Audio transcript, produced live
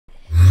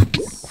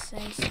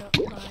say so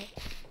like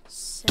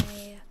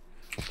say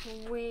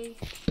We.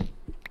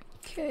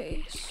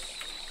 okay.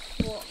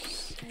 What?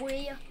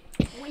 We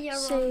are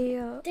Say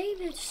on.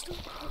 David,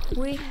 stop.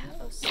 we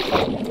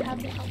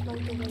haven't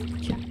uploaded a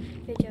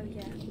video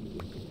yet.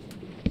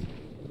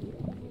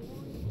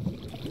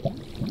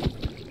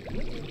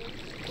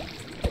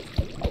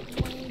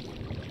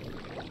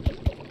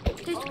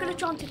 Dude's gonna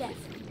drown to death.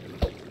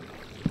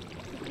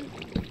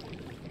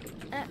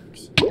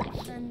 X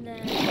and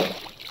then.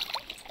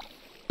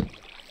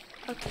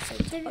 Okay, so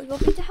David, you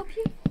want me to help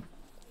you?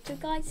 So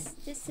guys,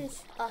 this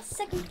is our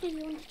second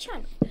video on the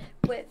channel.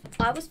 With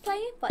I was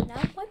playing, but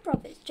now my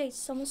brother Jason.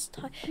 Someone's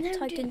typed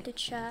in the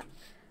chat.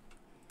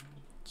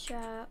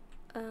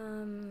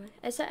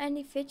 Is there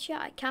any video?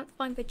 I can't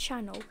find the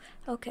channel.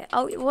 Okay.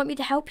 Oh, you want me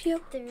to help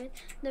you? David,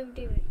 no,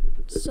 David.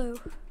 So.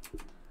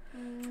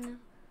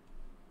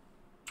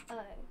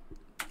 Oh.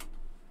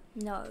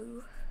 No,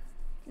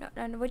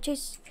 which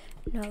is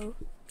no.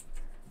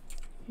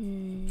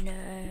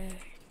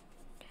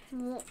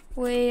 What?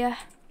 We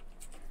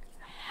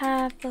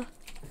have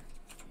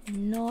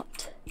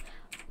not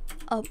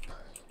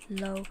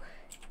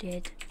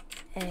uploaded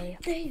a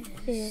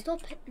David,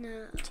 stop it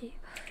now.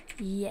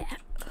 Yeah.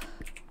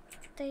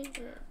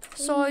 David,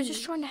 please. So I was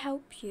just trying to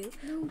help you.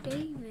 No,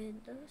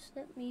 David, just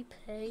let me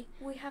play.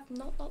 We have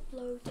not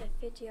uploaded a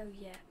video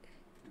yet.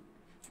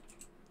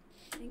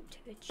 Link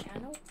to the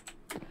channel.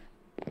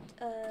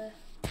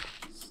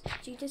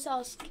 Do you just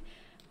ask?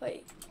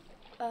 Wait.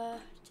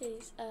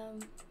 Jeez.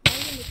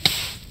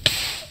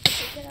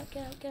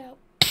 Okay, get out.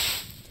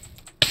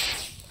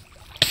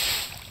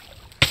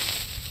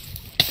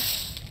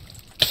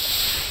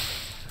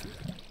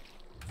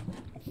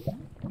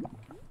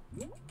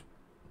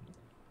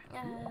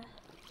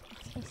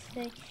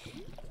 Say,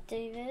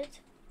 David.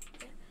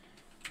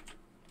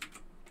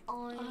 I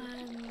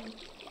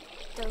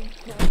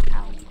don't know.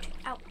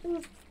 Ow.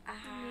 Oof.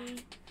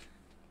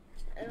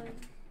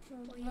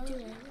 What are you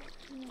doing?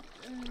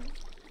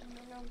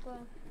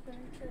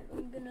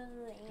 I'm gonna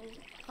leave.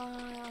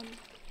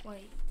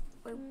 Wait.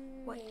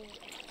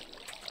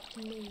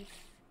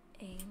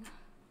 Leaving.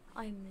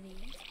 I'm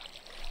leaving.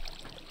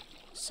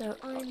 So,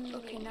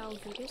 okay, now I'll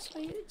do this for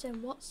you.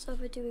 Then what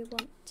server do we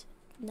want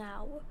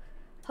now?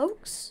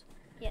 Hoax?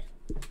 Yeah.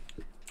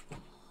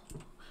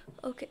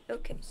 Okay,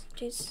 so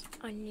just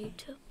I need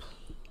to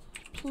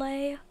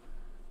play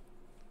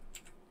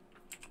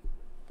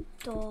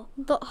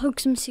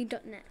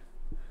 .hoaxmc.net.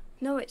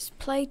 No, it's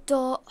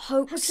play.hoax.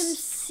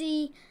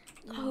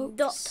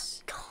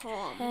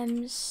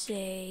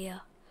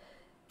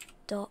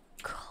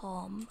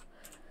 hoaxmc.com.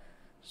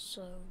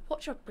 So,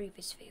 watch our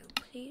previous video,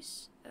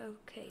 please.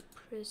 Okay,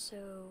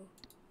 so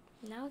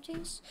now,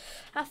 James,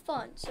 have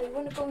fun. So, you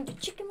want to go in the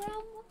chicken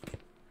realm?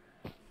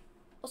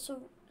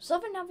 Also,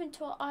 Southern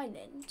Aventura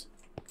Island.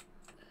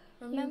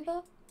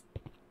 Remember?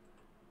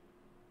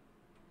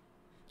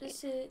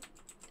 This is.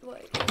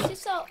 Wait, is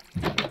this up?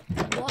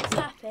 What's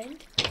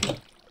happened?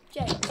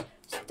 James,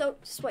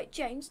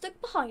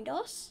 look behind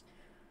us.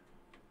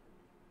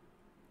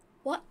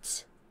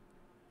 What?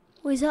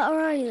 Was that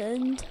our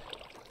island?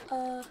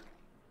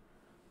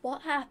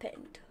 What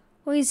happened?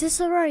 Wait, is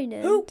this our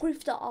island? Who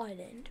griefed the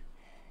island?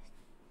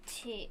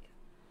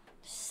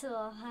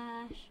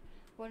 Slash.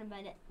 Wait a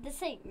minute.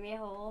 This ain't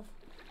real.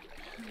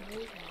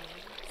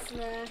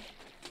 Slash.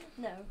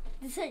 No,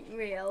 this ain't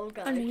real,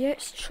 guys. And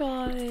let's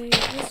try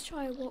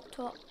walk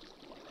top.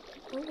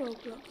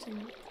 Roblox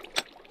and.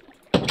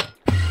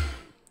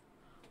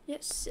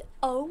 Yes.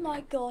 Oh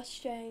my gosh,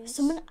 James.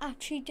 Someone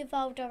actually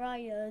devoured our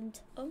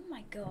island. Oh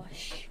my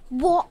gosh.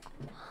 What?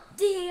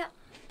 Dear.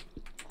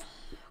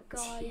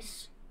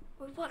 Guys,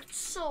 we worked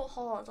so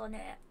hard on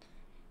it.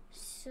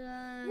 So.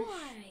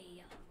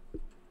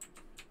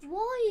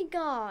 Why,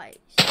 guys?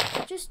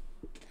 Just.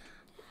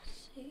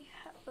 See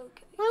how,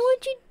 okay.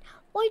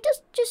 Why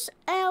does just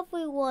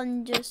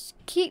everyone just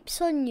keeps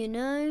on, you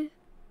know?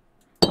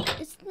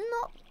 It's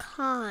not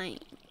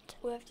kind.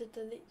 We have to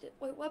delete it.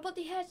 Wait, what about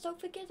the heads? Don't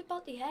forget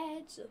about the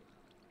heads.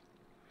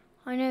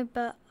 I know,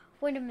 but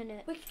wait a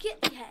minute. We can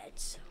get the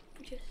heads.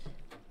 We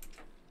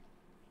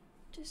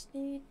just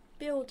need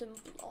building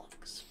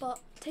blocks. But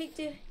take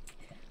the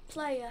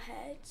player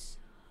heads.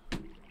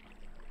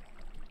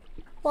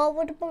 Well,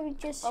 what about we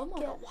just Oh my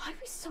god, why are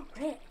we so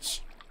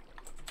rich?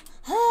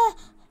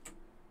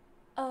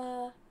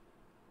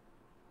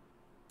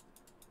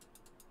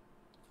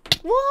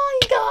 Why,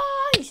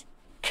 guys?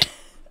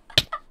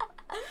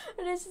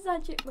 This is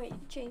actually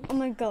change. Oh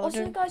my god.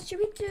 Also, guys, should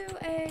we do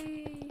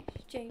a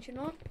change or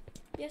not?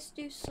 Yes,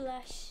 do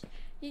slash.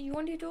 You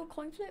want to do a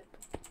coin flip?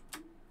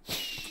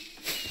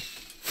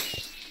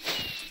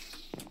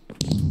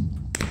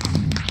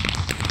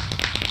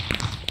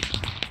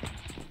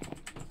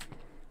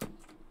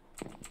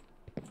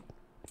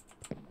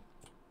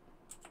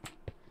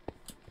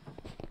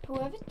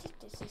 Whoever did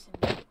this is in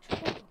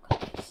trouble,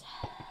 guys.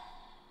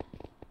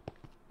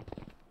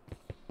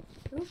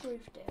 Who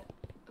griefed it?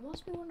 It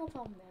must be one of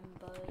our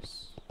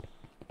members.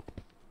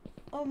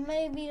 Or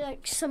maybe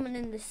like someone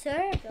in the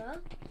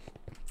server.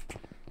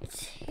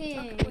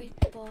 Okay, wait.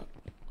 but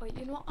wait,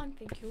 you know what I'm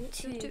thinking?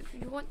 Do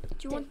you want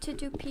to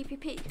do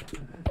PPP?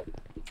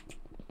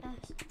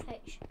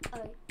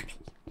 SHO.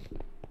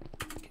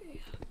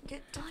 Okay,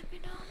 get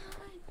diamond on.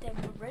 Then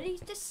we're ready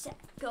to set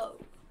go.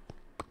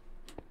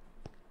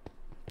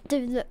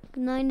 Do the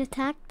 9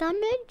 attack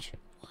damage?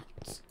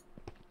 What?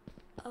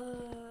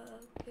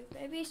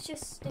 Maybe it's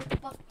just they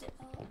buffed it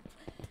up.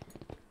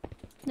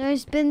 No,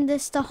 it's been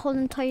this the whole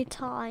entire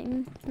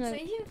time. No. So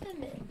you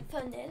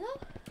vanilla?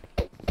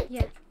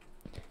 Yeah.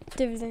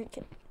 Different.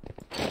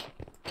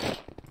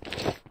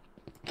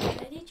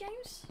 Ready,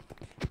 James?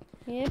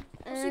 Yep.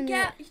 So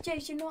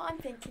James, you know what I'm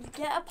thinking?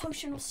 Get a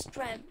potion of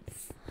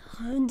strength.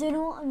 I don't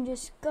know. I'm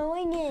just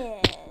going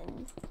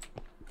in,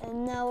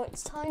 and now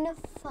it's time to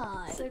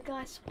fight. So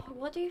guys,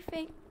 what do you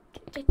think?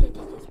 It's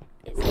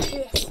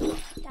this.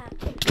 That.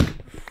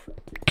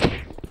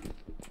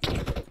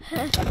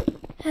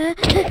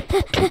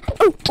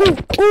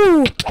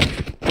 Oh!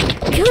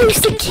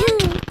 Close to kill.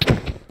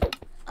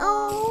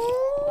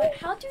 Oh! Wait,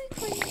 how do we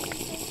play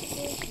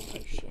this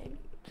potion?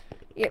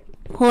 Yep.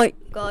 Hi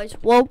guys,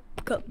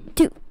 welcome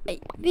to a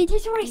video.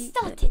 It's already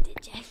started,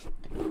 did you?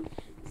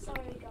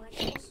 Sorry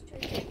guys,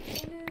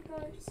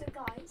 so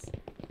guys,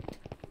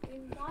 we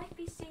might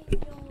be seeing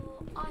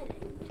your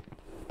island.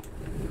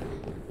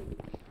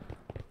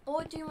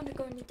 Or do you want to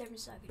go in a different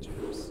server,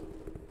 James?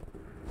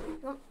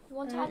 You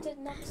want to add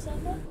another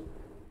server?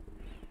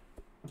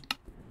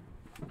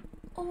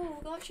 Oh,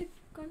 we're actually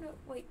gonna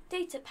wait.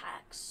 Data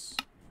packs.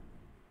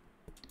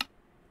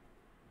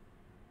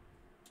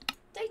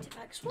 Data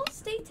packs. What's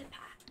data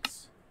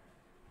packs?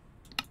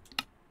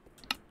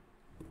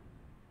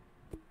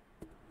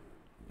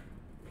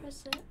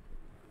 Press it.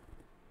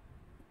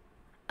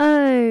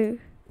 Oh.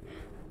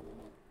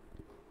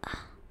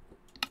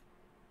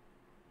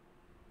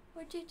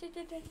 Wait,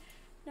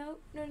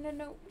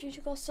 no. You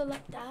should go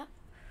select that.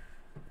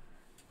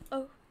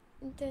 Oh,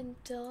 and then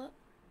done.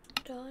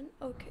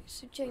 Okay,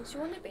 so James, you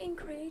want to be in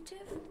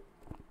creative?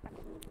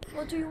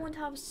 Or do you want to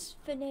have a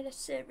vanilla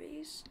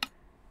series?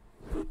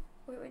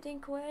 Wait, we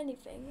didn't call it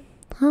anything.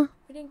 Huh?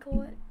 We didn't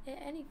call it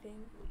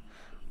anything.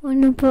 Oh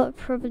no, but I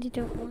probably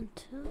don't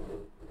want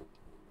to.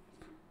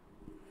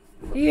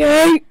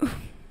 Yay!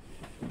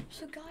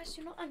 So guys,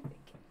 you know what I'm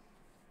thinking?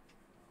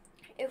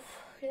 If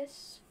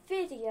this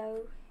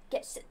video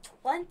gets to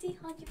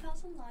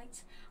 100,000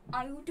 likes,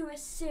 I will do a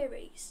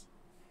series.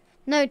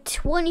 No,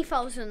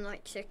 20,000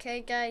 likes,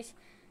 okay, guys?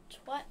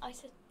 I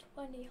said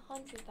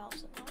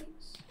 100,000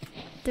 likes.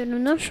 Then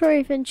I'm not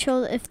even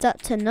sure if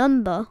that's a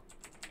number.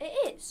 It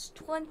is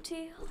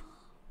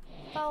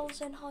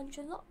 20,000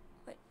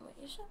 Wait,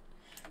 is it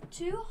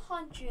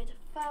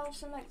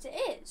 200,000 likes? It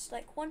is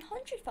like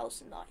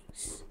 100,000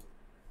 likes.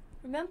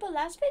 Remember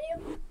last video?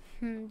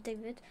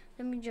 David,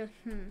 let me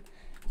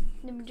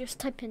just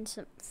type in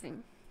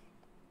something.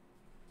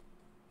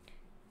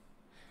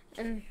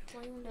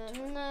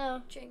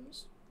 No.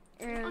 James,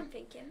 I'm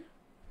thinking.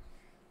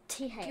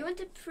 TH. You want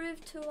to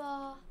prove to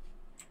our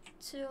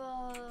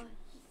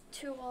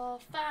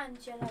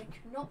fans, yeah, like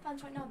not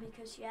fans right now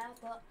because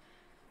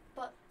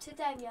but to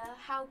them, yeah,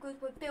 how good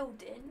we're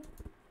building.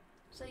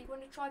 So you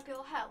want to try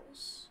build a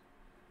house?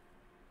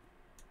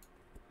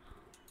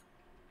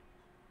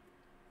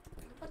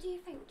 What do you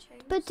think,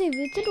 James? But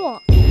David did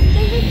what?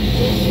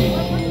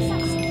 What does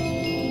that say?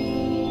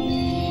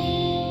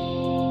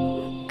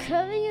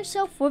 Cover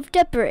yourself with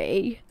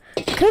debris.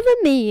 Cover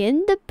me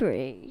in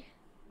debris.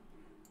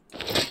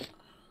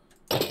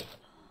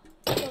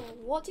 So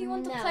what do you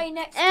want to play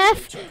next?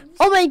 James?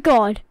 Oh my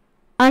god.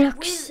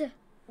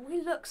 We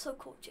look so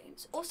cool,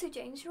 James. Also,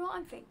 James, you know what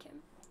I'm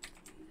thinking?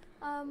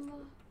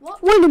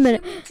 What Wait a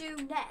minute. should we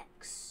do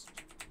next?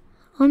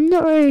 I'm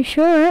not really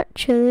sure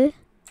actually.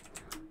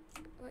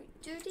 Wait,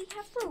 do they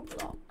have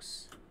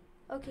Roblox?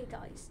 Okay,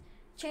 guys,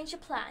 change your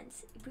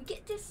plans. If we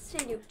get this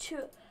video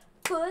to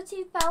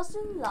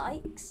 30,000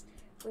 likes,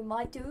 we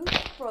might do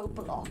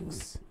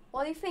Roblox.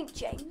 What do you think,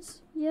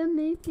 James? Yeah,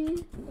 maybe.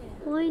 Yeah.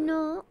 Why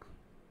not?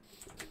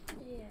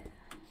 Yeah.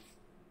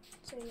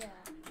 So yeah,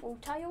 we'll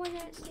tell you when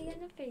it's the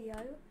end of the video.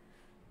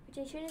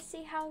 We're just going to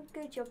see how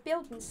good your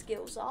building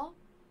skills are.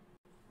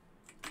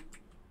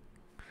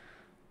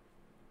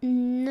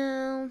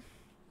 No.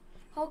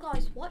 Oh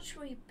guys, what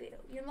should we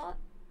build? You know what,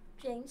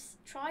 James?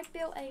 Try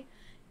build a...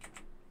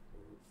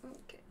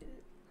 Okay.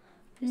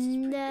 This is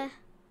pretty Nah. good.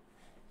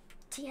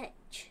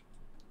 TH.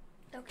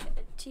 Okay,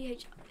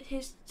 TH.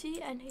 His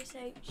T and his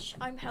H.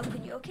 I'm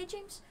helping you. Okay,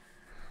 James?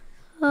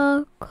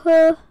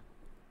 Okay.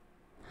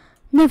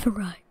 Never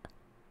right.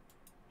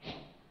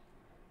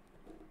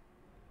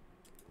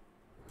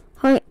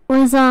 Wait,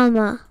 where's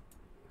armor?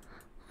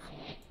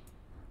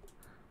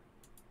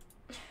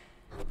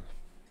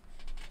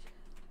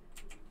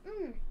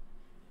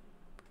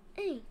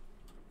 Hey.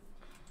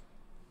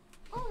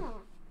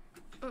 Oh.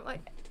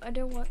 I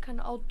don't want kind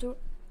of. I'll do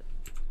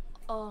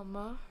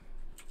armor.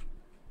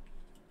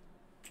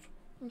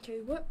 Okay,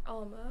 what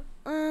armor?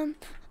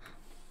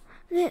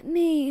 Let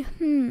me.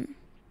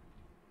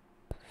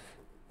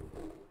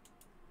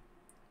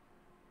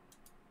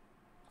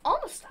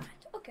 Armor stand.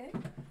 Okay.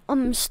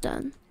 I'm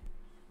done.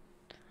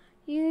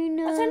 you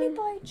know. Has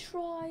anybody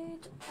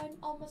tried an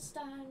armor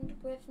stand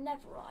with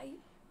netherite?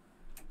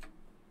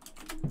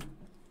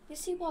 You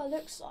see what it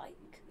looks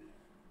like?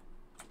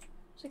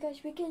 So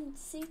guys, we can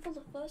see for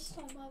the first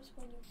time when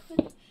you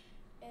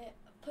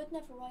put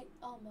netherite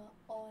armor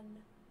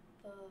on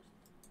the,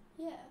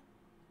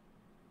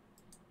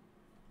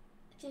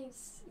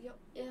 James,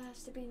 it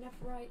has to be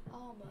netherite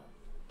armor.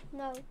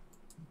 No.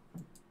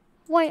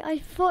 Wait, I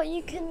thought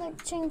you can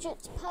like change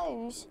its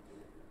pose.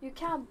 You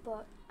can,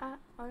 but I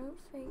don't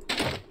think.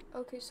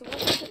 Okay, so what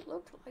does it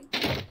look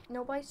like?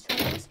 Nobody's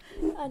tried this.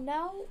 And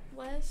now,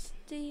 where's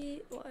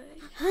the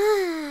way?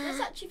 That's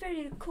actually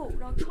very cool.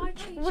 Now try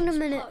changing Wait a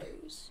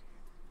minute. pose.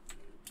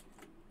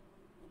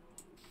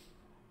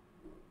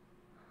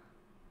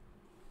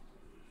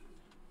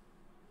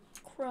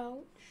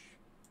 Crouch.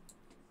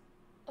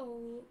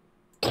 Oh.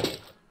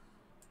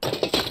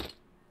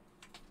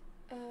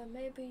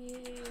 Maybe you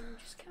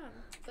just can.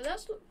 But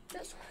that's what?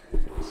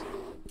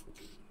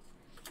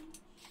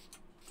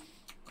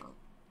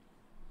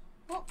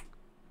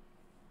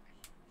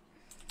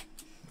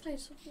 Okay,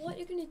 so what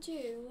you're gonna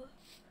do?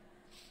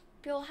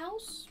 Build a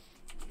house?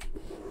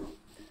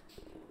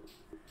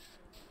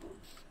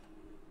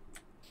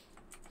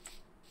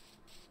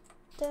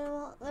 Don't know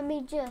what, let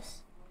me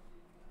just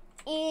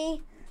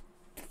E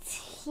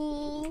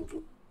T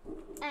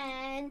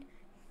N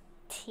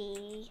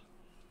T.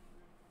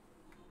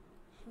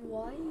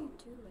 What are you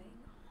doing?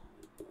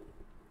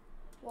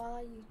 What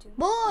are you doing?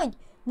 Boy,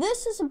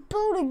 this is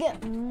about to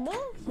get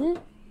messy.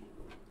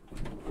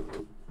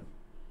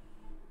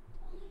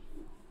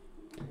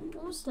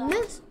 What was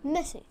that?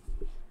 Messy.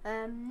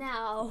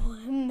 Now.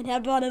 Okay.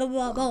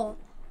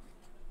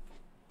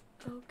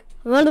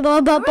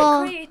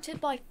 I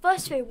created my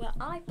first video where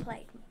I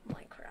played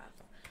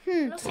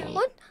Minecraft. Also,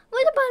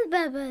 What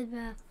about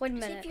wait a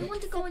minute. if you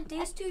want to go on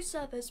these two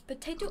servers,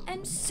 Potato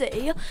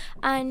MC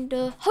and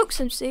Hoax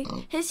MC,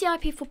 here's the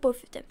IP for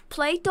both of them.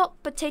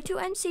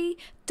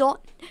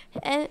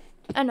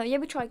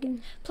 Let me try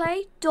again.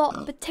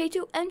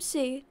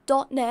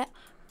 Play.potatomc.net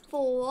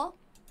for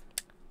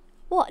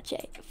what,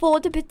 Jay? For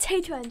the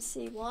Potato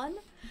MC one.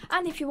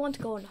 And if you want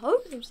to go on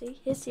Hoax MC,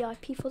 here's the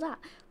IP for that.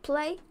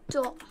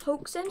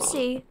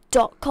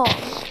 Play.hoaxmc.com.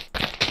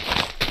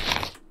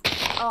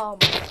 Oh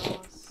my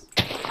gosh.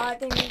 I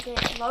think we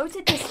get loads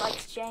of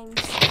dislikes, James.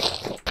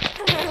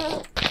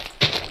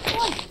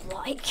 What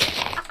like?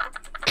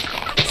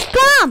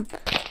 Spam!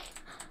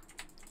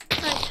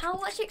 And how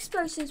much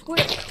explosions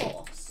would it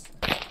cost?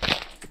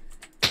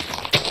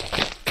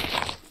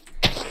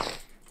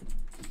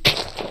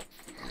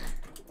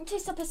 Okay,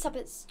 stop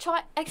it.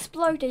 Try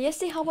explode it. You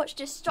see how much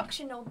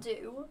destruction it'll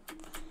do.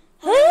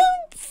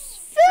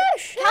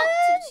 Fish! Count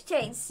to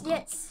James.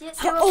 Yes, the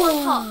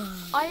fun part.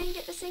 I didn't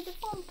get to say the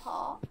fun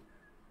part.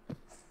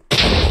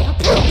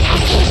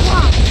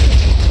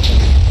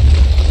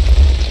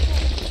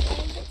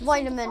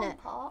 Wait a minute.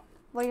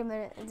 Wait a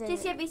minute.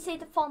 Just let me say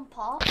the fun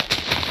part.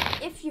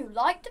 If you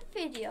like the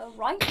video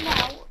right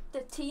now, the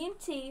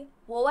TNT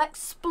will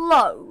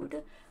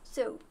explode.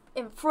 So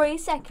in 3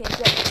 seconds,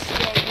 let's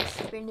James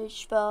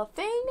finish the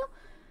thing.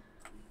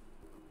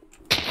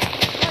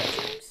 Right,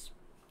 James?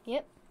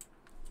 Yep.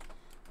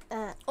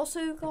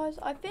 Also, guys,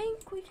 I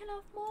think we can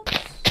have mobs.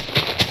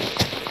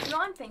 You know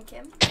what I'm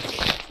thinking? We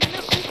can go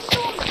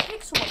on the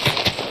pixel mob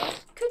server.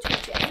 Could we,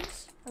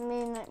 James? I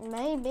mean, like,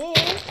 maybe.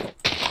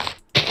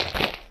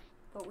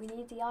 But we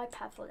need the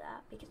iPad for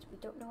that because we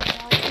don't know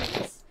how to use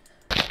it.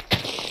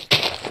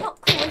 It's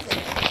not cool, is it?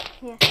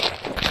 Yeah.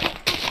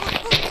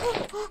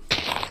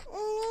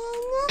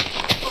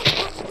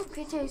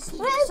 Okay, so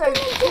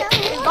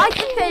like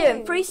the video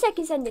in 3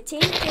 seconds and the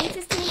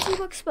James's TNT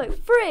will explode.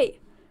 3,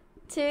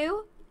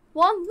 2,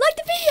 1. Like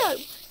the video!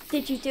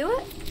 Did you do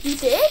it? You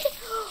did?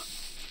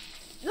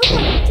 Look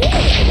what you did!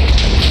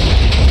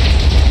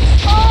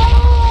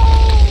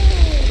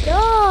 Oh!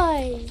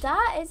 Guys,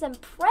 that is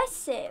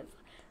impressive.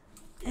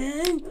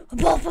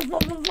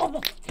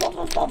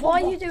 What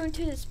are you doing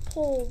to this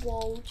poor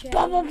wall, James?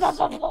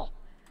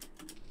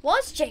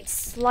 What's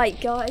James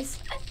like, guys?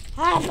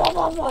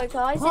 Right,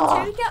 guys,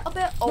 until we get a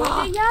bit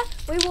older, yeah,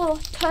 we will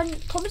turn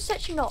comment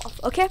section off,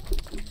 okay?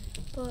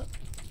 But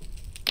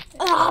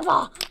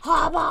calm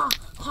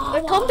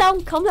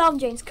down,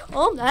 James.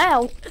 Calm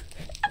down.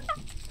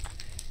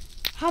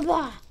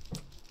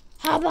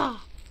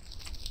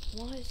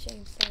 What is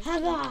James saying?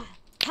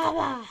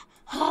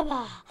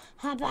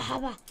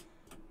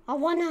 I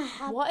wanna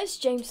have. What is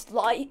James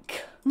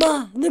like?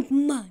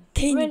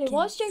 Really,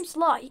 what's James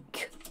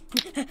like?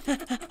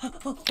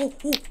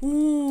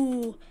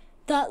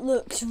 That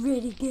looks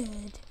really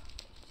good.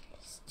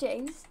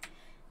 James.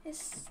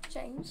 It's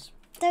James.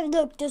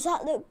 Does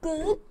that look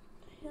good?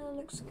 Yeah, it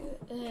looks good.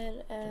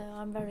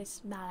 I'm very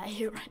mad at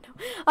you right now.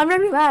 I'm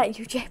very mad at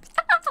you, James.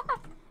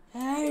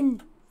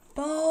 And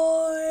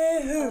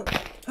fire.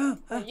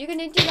 Are you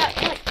gonna do that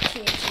like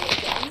TNT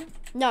again?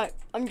 No,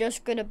 I'm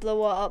just gonna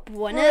blow it up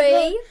whenever.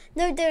 Really?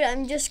 No, dude,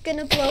 I'm just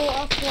gonna blow it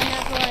up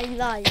whenever I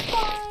like.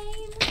 Fine.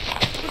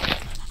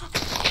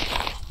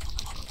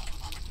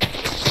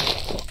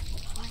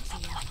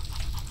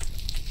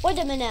 Wait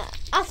a minute.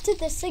 After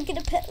this, they're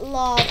gonna put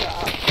lava.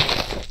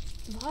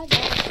 Why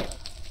lava?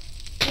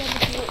 Yeah,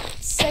 because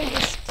it's so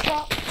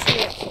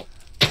destructive.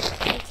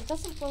 It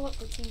doesn't blow up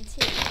the TNT.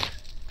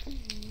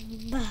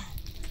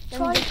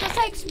 Try. Does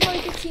that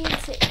explode the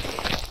TNT?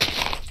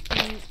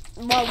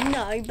 Well,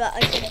 no, but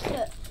I'm gonna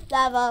put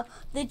lava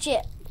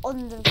legit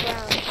on the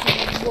ground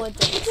and wood.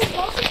 Because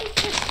what if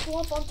you put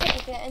lava on top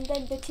of it and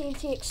then the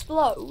TNT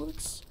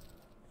explodes?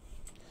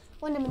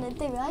 What I'm gonna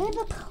do? I have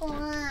a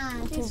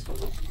plan.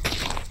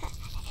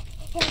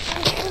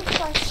 Good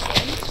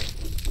question.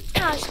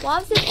 Ash,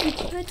 what if you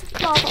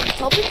put lava on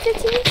top of the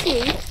TNT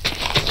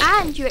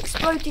and you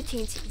explode the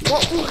TNT?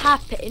 What will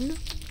happen?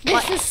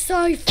 This is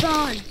so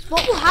fun.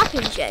 What will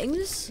happen,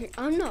 James?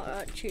 I'm not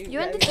actually. You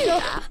want to do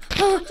that?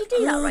 You want to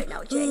do that right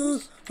now,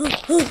 James? James,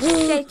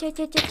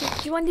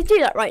 do you want to do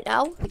that right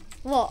now?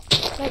 What?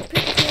 Like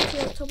put the TNT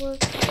on top of,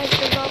 like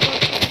the lava on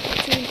top of the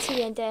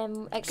TNT and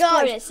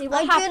explode it. See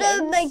what happens. I'm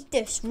gonna make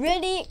this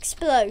really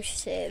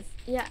explosive.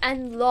 Yeah,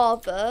 and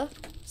lava.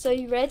 So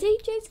you ready,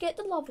 James? Get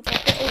the lava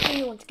bucket, or do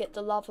you want to get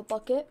the lava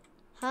bucket?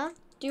 Huh?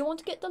 Do you want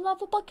to get the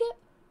lava bucket?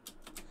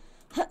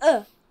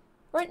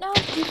 Right now,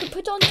 you can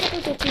put it on top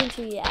of the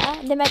TNT, yeah,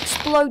 and then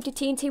explode the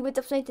TNT with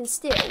the flint and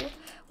steel.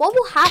 What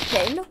will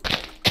happen?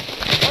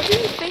 What do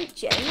you think,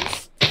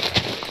 James?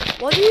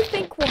 What do you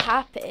think will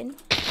happen?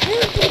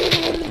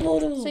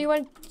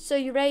 So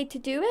you ready to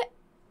do it?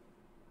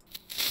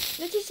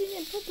 Let's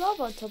just put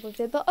lava on top of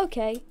it, but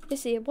okay.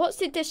 Let's see. What's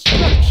the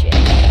destruction?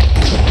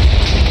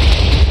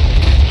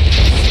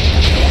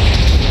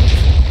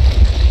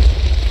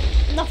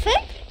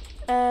 Nothing?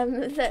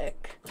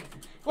 Look.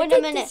 Wait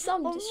a minute. What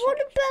about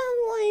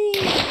we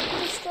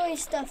destroy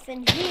stuff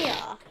in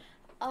here?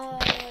 So I'm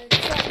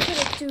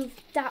gonna do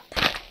that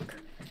pack.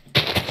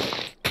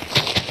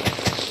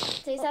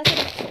 So is that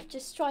gonna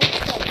just try to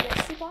play?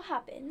 Let's see what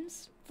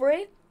happens.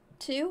 3,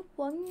 2,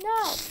 1,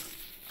 now.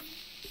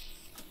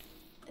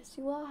 Let's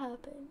see what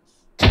happens.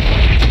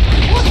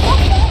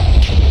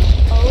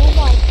 Oh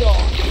my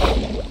god.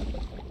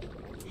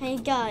 Hey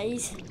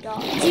guys,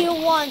 do you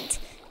want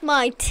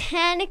my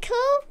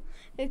tentacle?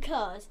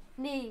 Because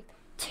need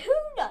 2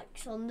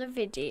 likes on the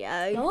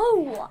video.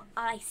 No,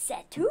 I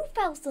said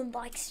 2,000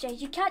 likes,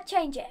 James. You can't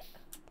change it.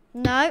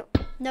 No,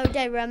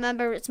 Dave,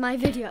 remember it's my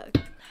video.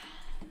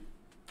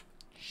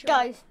 Sure.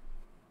 Guys,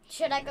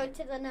 should I go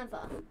to the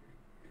nether?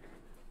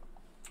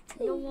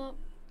 You know what?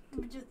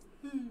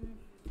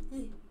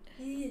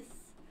 Yes.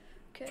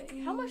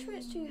 Okay, how much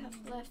minutes do you have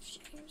left,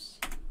 James?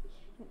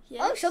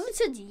 Yes. Oh, someone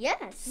said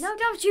yes. No,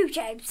 that was you,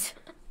 James.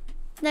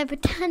 No,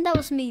 pretend that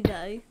was me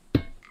though.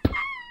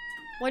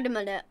 Wait a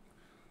minute.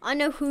 I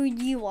know who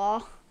you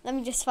are.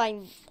 Okay.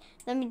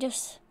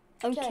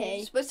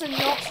 James, we're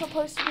not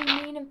supposed to be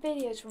mean in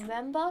videos,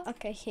 remember?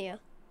 Okay, here.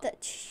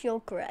 That's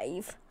your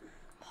grave.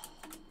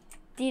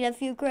 Do you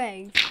love your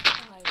grave?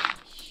 I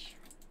wish.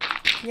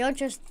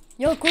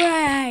 Your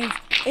grave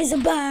is the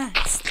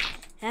best.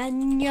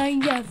 And I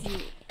love you.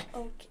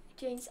 Okay,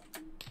 James.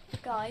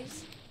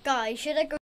 Guys. Guys, should I go